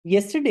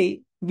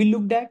Yesterday, we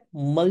looked at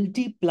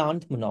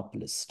multi-plant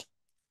monopolist.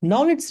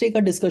 Now let's take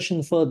our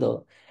discussion further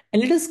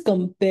and let us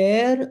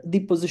compare the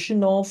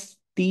position of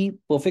the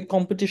perfect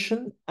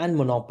competition and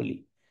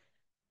monopoly.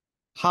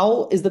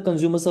 How is the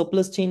consumer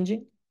surplus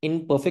changing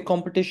in perfect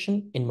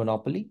competition in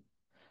monopoly?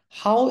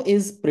 How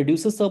is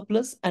producer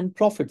surplus and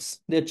profits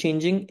they're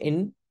changing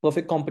in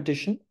perfect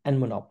competition and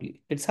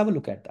monopoly? Let's have a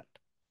look at that.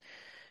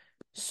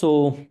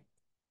 So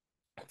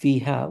we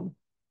have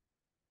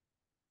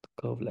the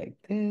curve like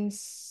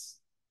this,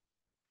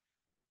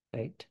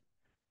 right?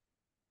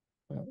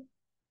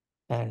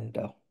 And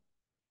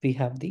we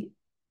have the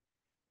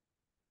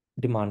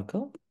demand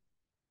curve,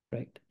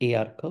 right?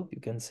 AR curve,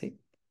 you can say.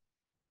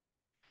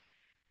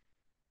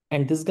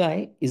 And this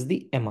guy is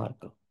the MR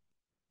curve.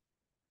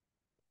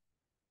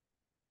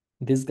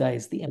 This guy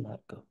is the MR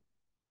curve.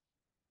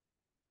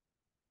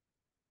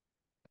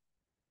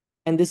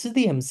 And this is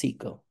the MC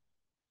curve.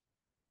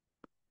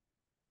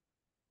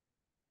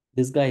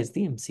 This guy is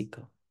the MC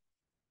curve.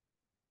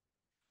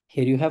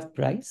 Here you have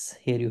price,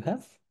 here you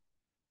have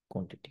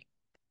quantity.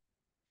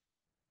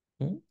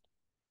 Hmm?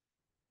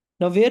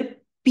 Now, where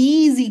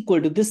P is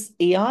equal to this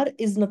AR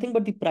is nothing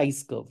but the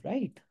price curve,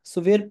 right?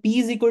 So, where P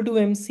is equal to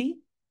MC,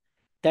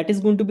 that is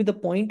going to be the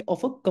point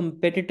of a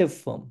competitive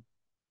firm,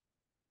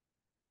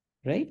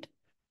 right?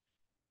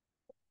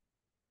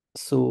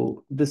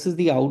 So, this is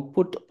the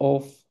output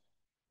of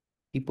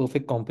the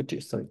perfect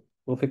competition.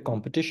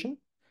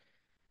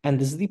 And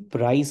this is the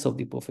price of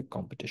the perfect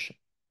competition.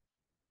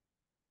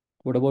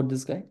 What about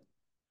this guy?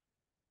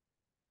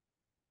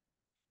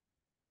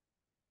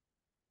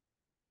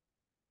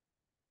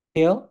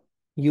 Here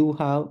you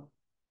have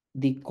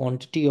the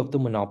quantity of the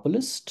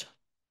monopolist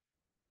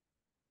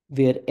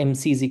where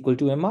MC is equal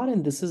to MR,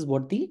 and this is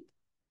what the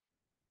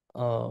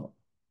uh,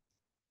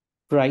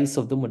 price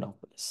of the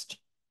monopolist.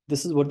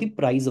 This is what the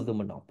price of the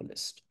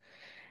monopolist.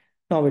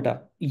 Now,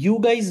 beta, you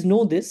guys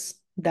know this,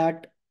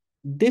 that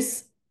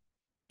this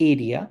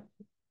area,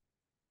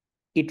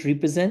 it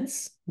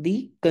represents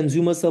the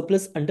consumer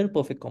surplus under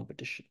perfect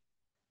competition.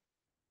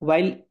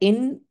 While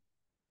in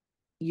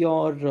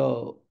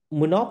your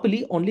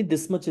monopoly, only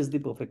this much is the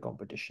perfect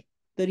competition.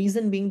 The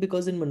reason being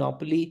because in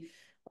monopoly,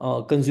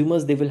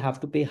 consumers, they will have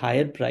to pay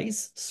higher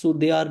price. So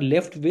they are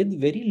left with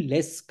very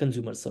less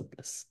consumer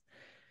surplus.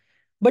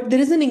 But there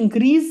is an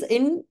increase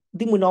in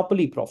the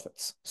monopoly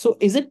profits. So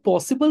is it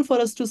possible for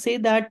us to say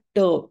that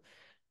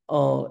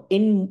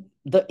in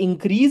the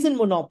increase in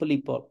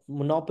monopoly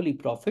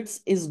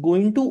profits is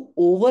going to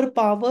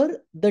overpower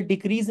the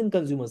decrease in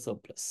consumer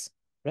surplus,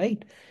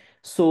 right?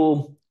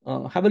 So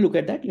have a look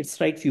at that. Let's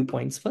write few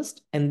points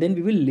first, and then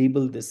we will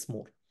label this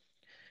more.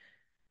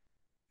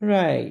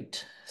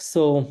 Right.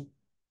 So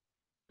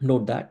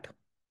note that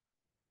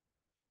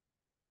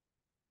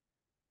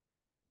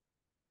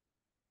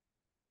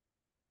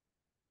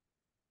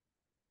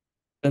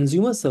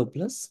consumer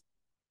surplus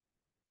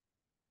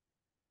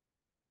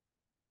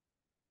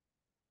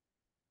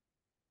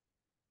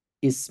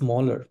is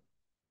smaller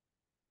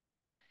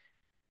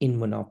in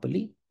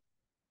monopoly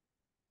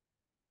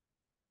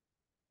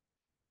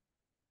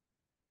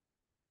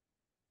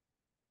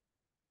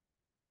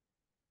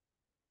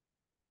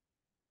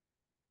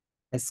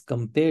as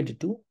compared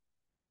to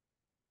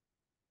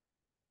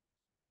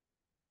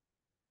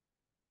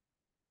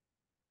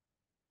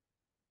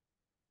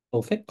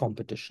perfect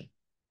competition.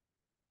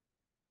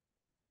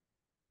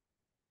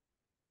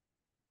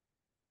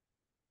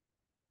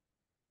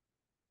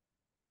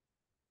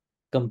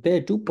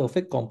 Compared to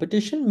perfect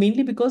competition,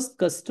 mainly because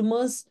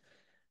customers,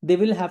 they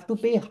will have to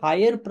pay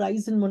higher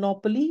price in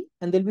monopoly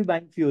and they'll be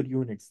buying fewer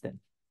units then,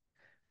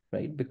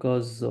 right?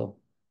 Because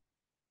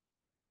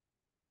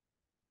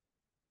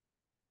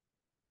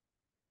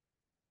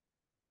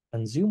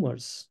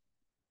consumers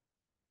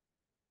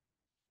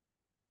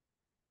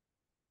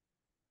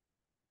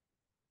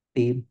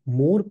pay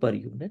more per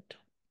unit,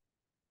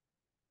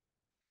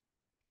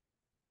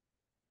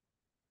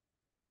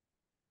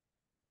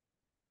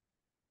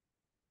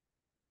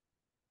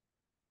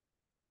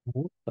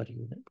 more per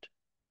unit,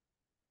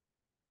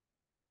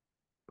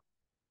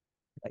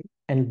 right?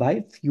 And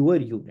buy fewer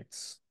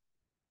units.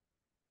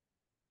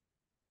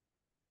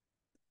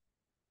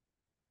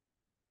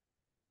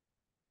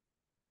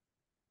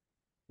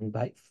 And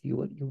buy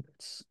fewer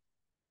units.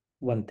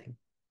 One thing.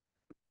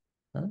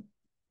 Huh?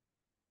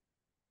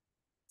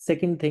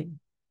 Second thing.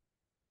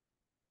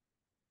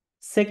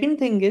 Second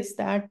thing is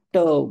that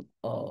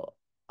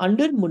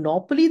under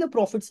monopoly, the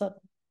profits are,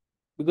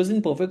 because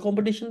in perfect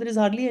competition, there is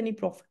hardly any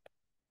profit.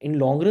 In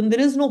long run,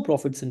 there is no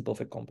profits in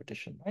perfect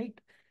competition, right?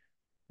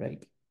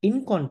 Right.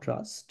 In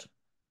contrast,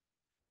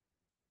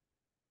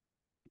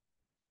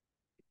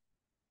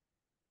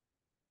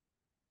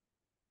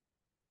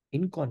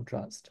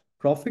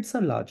 profits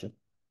are larger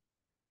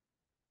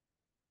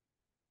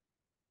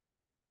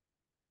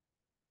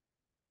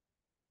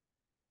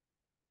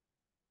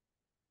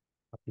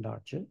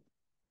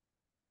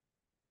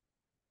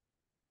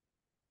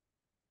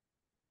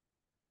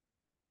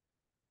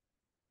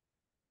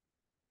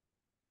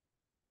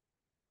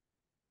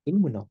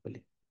in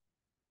monopoly,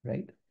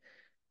 right?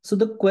 So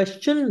the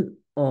question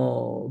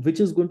which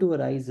is going to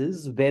arise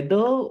is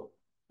whether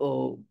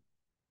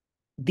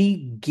the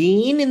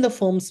gain in the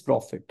firm's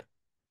profit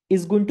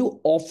is going to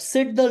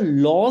offset the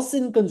loss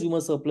in consumer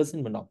surplus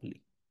in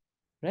monopoly,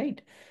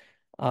 right?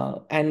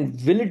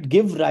 And will it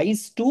give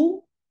rise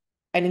to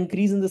an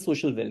increase in the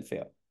social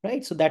welfare,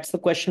 right? So that's the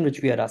question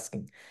which we are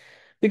asking.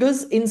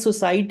 Because in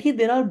society,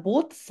 there are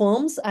both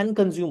firms and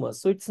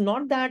consumers. So it's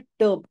not that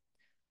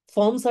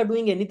firms are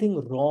doing anything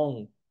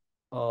wrong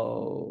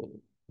uh,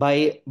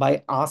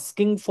 by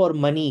asking for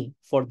money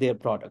for their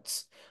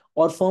products,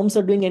 or firms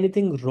are doing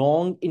anything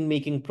wrong in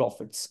making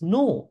profits.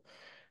 No.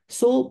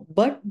 So,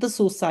 but the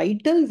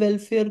societal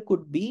welfare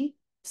could be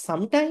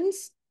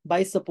sometimes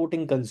by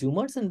supporting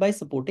consumers and by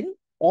supporting,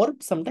 or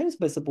sometimes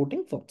by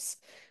supporting firms.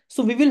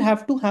 So we will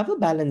have to have a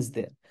balance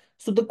there.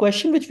 So the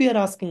question which we are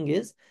asking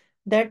is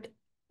that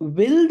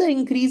will the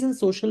increase in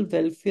social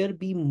welfare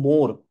be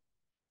more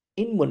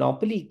in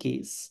monopoly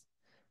case?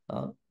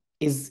 uh,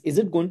 is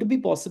it going to be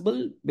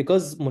possible,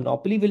 because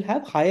monopoly will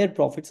have higher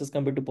profits as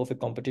compared to perfect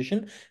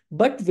competition,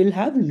 but will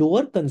have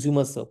lower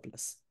consumer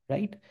surplus,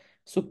 right?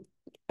 So,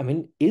 I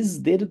mean,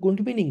 is there going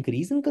to be an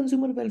increase in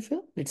consumer welfare?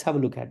 Let's have a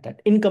look at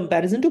that in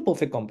comparison to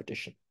perfect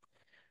competition,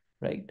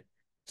 right?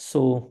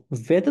 So,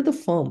 whether the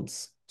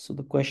firms, so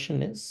the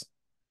question is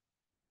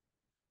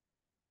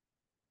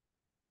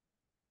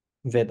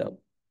whether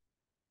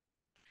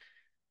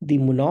the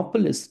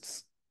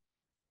monopolists,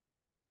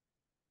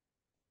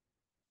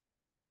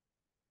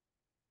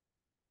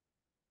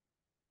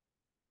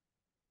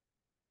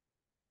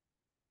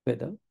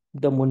 whether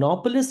the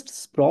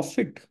monopolists'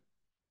 profit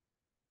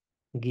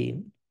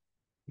gain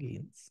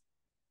gains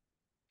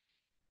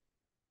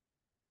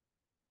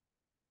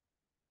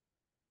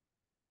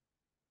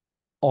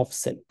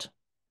offset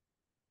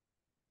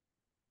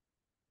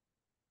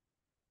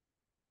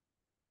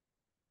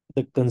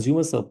the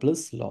consumer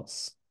surplus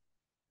loss,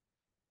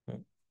 hmm,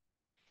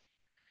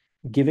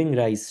 giving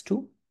rise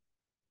to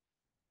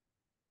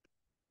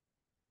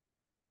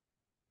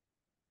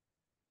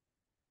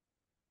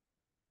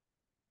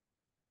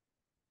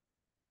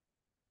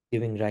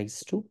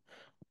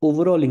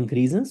overall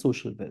increase in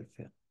social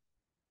welfare.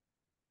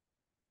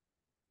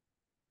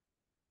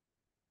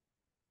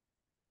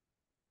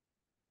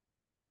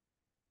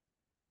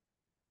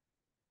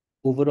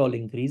 Overall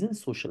increase in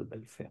social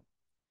welfare,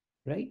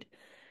 right?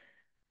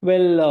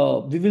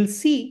 Well, we will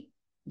see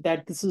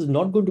that this is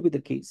not going to be the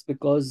case,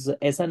 because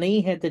ऐसा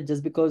नहीं है that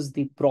just because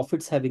the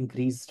profits have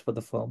increased for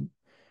the firm,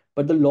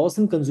 but the loss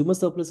in consumer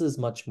surplus is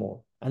much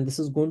more. And this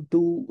is going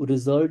to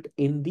result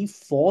in the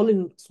fall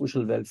in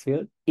social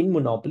welfare in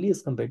monopoly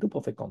as compared to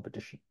perfect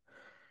competition.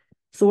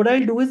 So what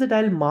I'll do is that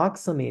I'll mark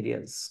some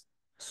areas.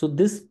 So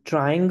this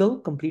triangle,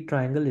 complete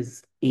triangle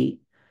is A.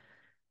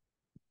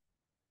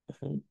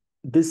 Mhm.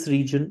 This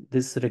region,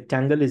 this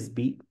rectangle is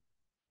B.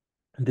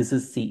 This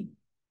is C,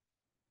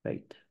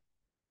 right?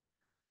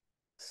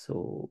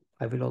 So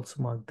I will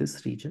also mark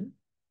this region.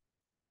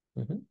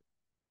 Mhm.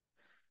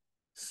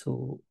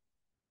 So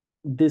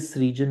this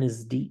region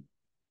is D.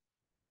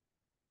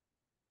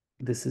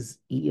 This is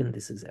E and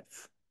this is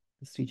F.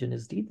 This region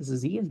is D, this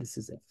is E, and this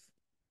is F,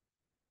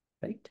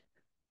 right?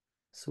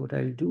 So what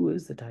I'll do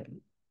is that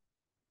I'll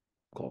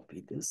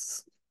copy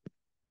this.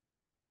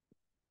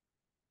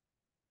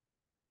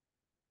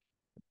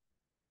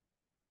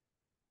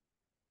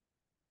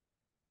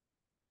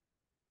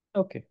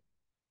 Okay.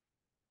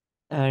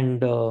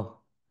 And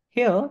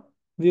here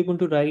we're going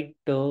to write,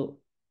 let's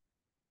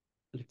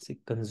say,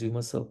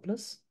 consumer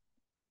surplus.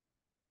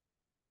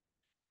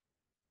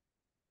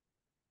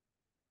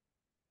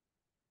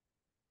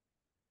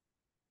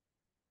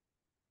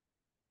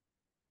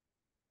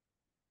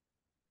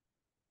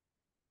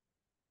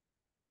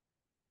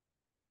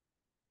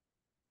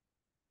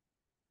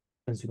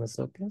 Consumer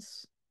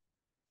surplus.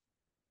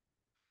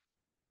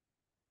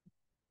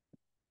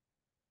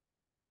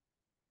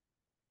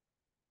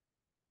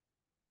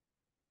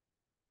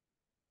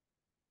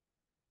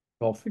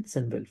 Profits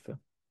and welfare.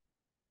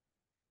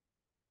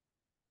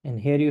 And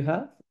here you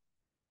have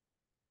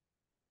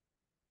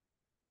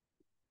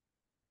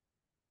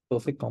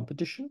perfect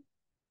competition.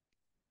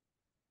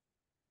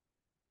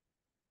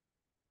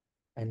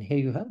 And here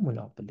you have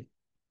monopoly.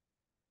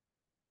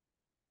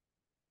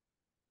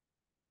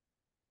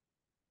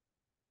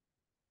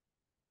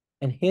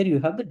 And here you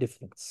have the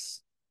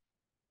difference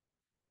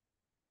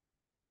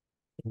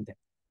in them.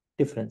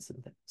 Difference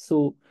in them.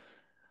 So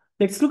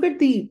let's look at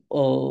the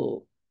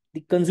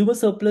consumer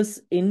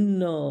surplus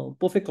in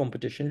perfect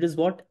competition. It is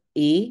what?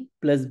 A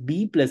plus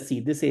B plus C,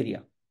 this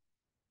area.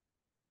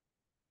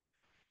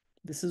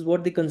 This is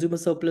what the consumer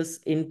surplus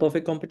in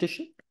perfect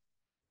competition,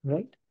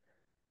 right?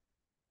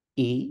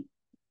 A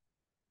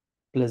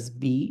plus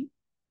B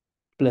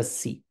plus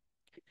C.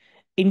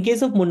 In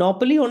case of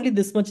monopoly, only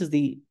this much is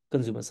the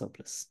consumer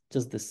surplus,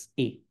 just this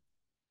A,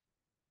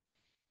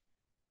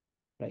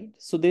 right?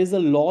 So there's a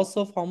loss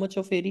of how much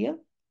of area?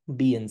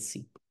 B and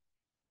C,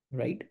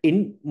 right?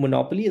 In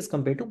monopoly as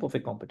compared to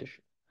perfect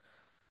competition.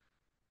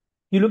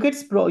 You look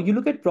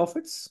at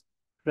profits.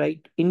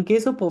 right? In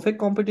case of perfect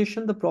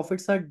competition, the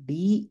profits are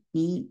D,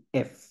 E,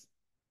 F.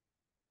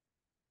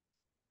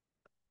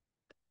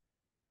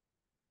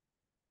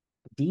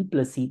 D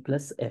plus E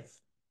plus F.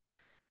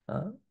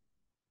 Uh,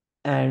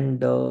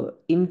 and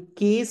in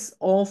case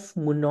of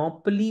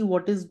monopoly,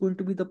 what is going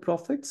to be the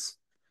profits?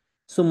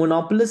 So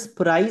monopolist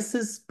price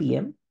is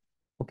PM.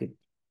 Okay,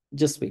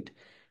 just wait.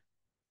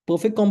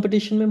 Perfect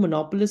competition में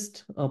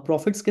monopolist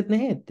profits कितने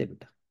हैं इतने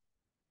बेटा?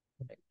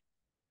 Right,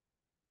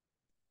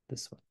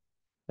 this one,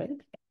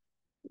 right?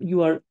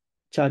 You are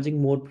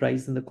charging more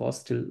price than the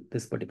cost till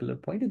this particular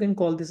point. You can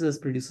call this as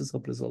producer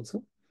surplus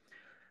also.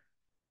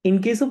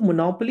 In case of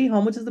monopoly,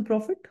 how much is the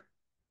profit?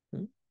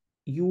 Hmm.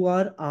 You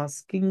are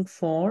asking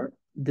for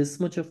this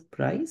much of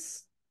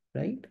price,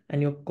 right?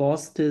 And your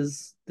cost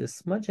is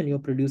this much, and you're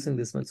producing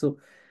this much. So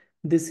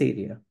this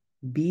area,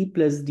 B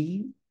plus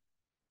D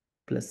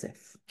plus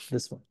F,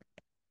 this one,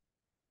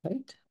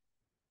 right?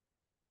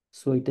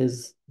 So it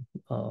is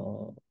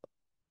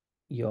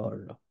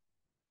your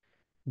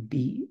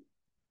B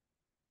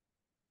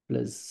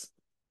plus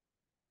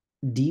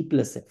D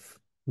plus F,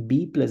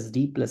 B plus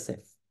D plus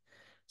F.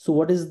 So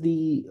what is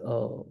the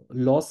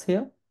loss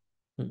here?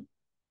 Hmm.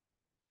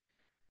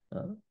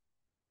 Uh,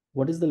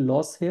 what is the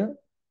loss here?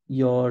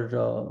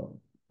 Your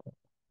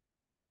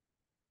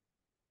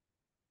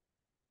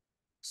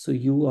so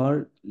you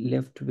are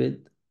left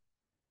with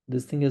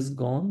this thing is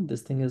gone,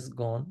 this thing is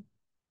gone,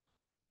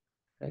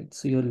 right?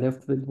 So you're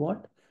left with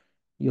what?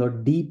 Your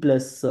D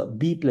plus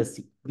B plus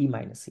C, B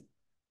minus C.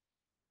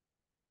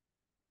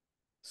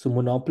 So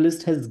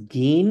monopolist has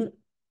gained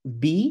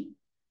B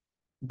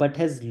but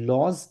has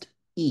lost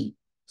E.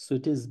 So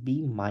it is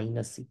B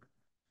minus C,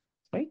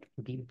 right?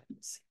 B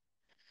minus C.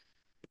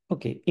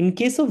 Okay. In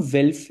case of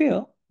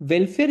welfare,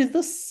 welfare is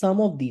the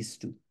sum of these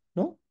two,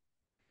 no?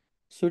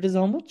 So it is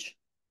how much?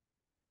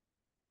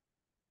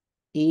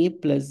 A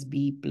plus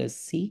B plus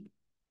C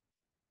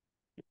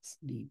plus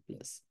D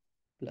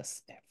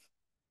plus F.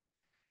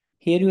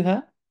 Here you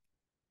have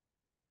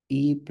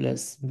A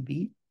plus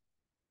B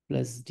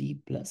plus D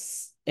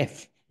plus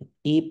F.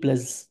 A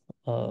plus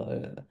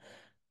uh,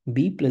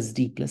 B plus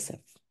D plus F.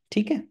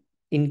 ठीक है?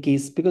 In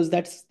case, because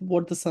that's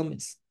what the sum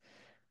is.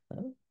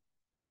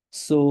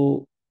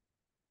 So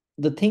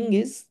the thing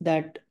is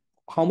that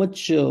how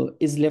much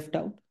is left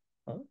out?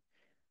 Uh,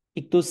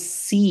 एक तो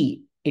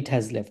C it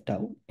has left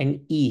out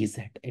and E is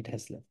it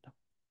has left out.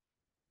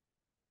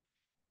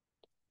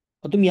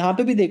 और तुम यहाँ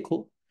पे भी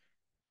देखो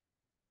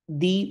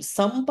the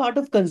some part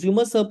of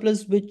consumer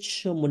surplus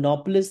which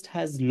monopolist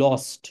has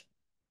lost,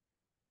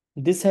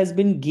 this has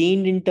been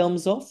gained in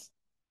terms of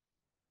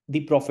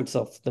the profits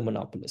of the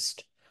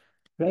monopolist,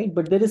 right?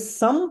 But there is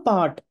some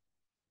part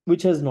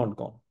which has not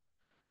gone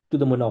to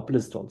the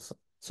monopolist also.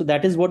 So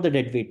that is what the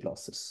deadweight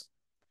loss is,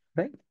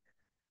 right?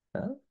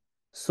 Uh,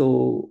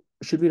 so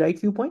should we write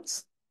few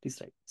points? Please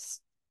write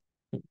this.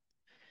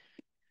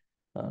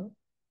 Uh,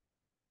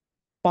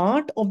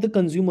 part of the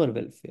consumer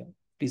welfare,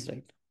 please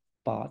write.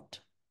 Part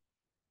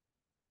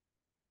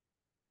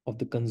of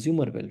the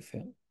consumer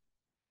welfare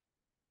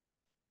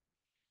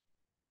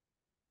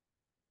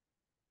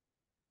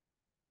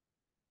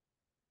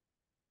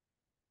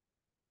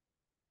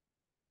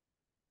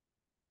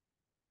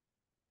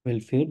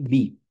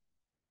B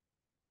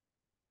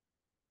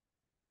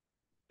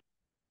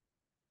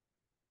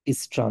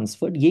is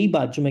transferred. यही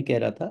बात जो मैं कह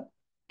रहा था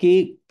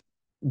कि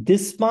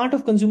this part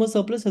of consumer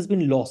surplus has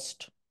been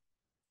lost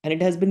and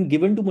it has been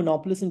given to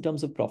monopolists in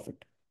terms of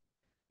profit,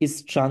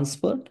 is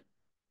transferred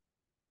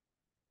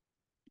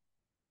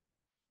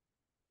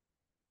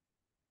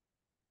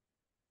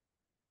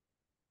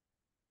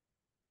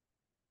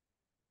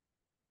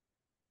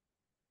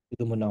to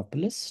the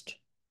monopolist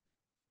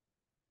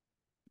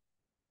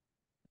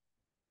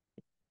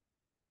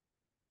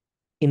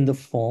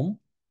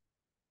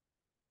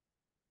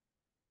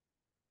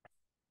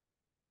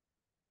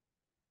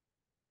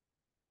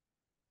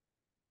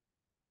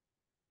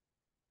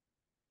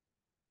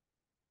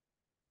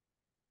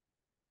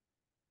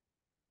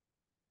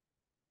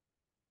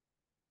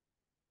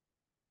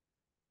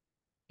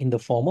in the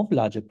form of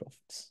larger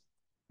profits,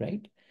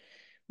 right?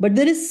 But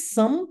there is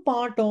some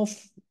part of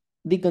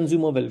the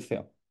consumer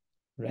welfare,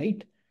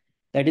 right?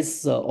 That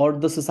is, or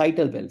the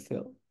societal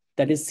welfare,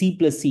 that is C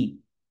plus C,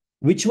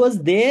 which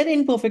was there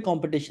in perfect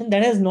competition,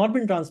 that has not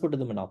been transferred to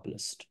the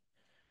monopolist,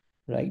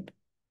 right?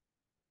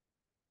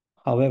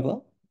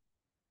 However,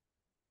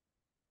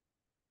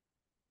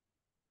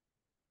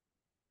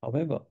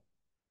 however,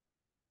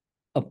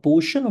 a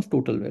portion of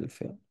total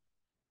welfare,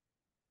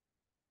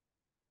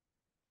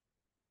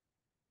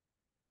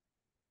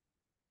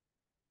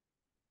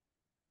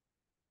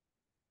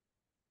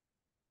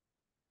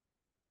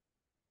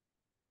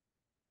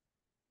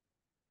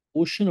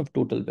 portion of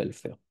total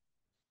welfare,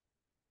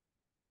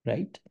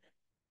 right?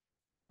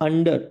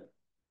 Under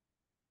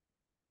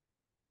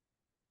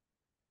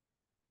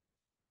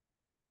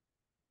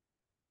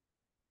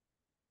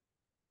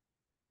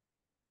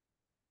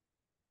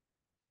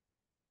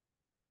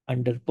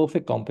under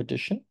perfect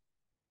competition,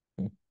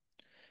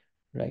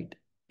 right,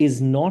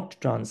 is not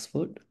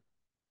transferred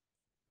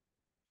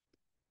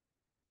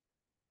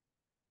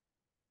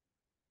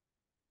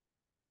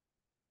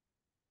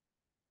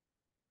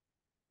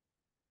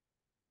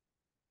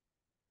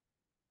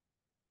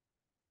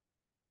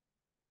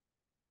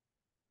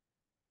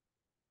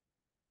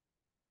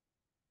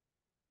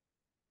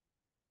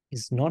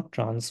is not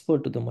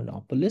transferred to the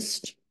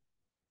monopolist,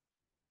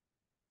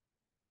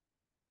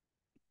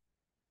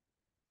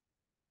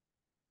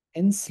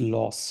 hence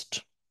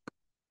lost.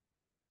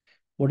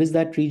 What is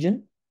that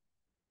region?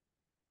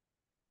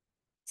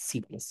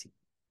 C plus C.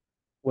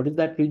 What is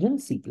that region?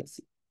 C plus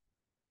C.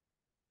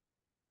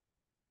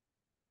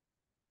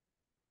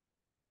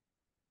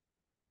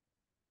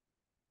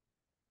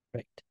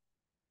 Right.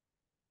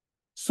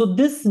 So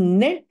this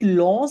net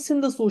loss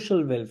in the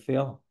social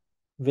welfare,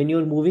 when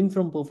you're moving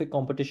from perfect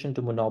competition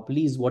to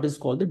monopoly, is what is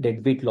called the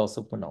deadweight loss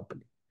of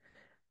monopoly,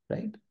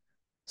 right?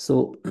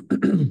 So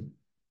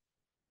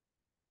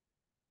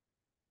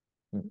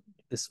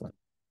this one.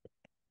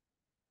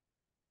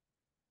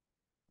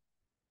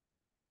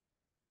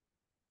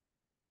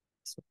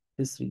 So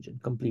this region,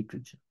 complete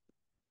region.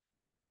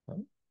 Right?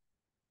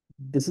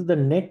 This is the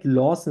net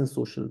loss in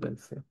social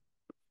welfare.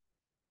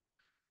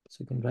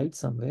 So you can write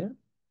somewhere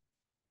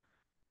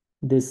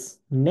this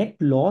net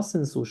loss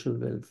in social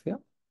welfare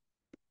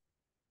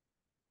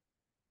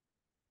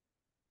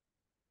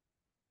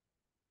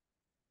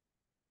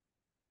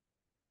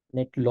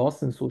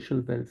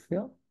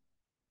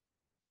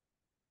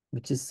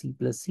which is C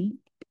plus C,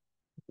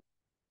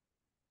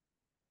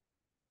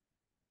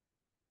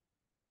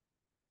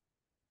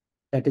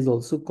 that is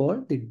also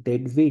called the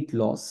deadweight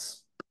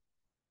loss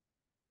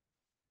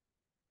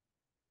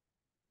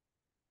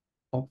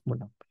of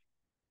monopoly.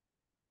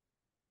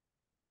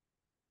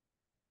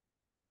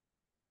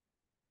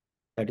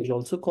 That is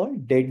also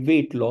called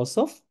deadweight loss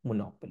of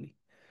monopoly.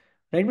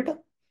 Right, beta?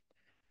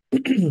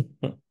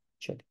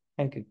 Sure.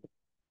 Thank you.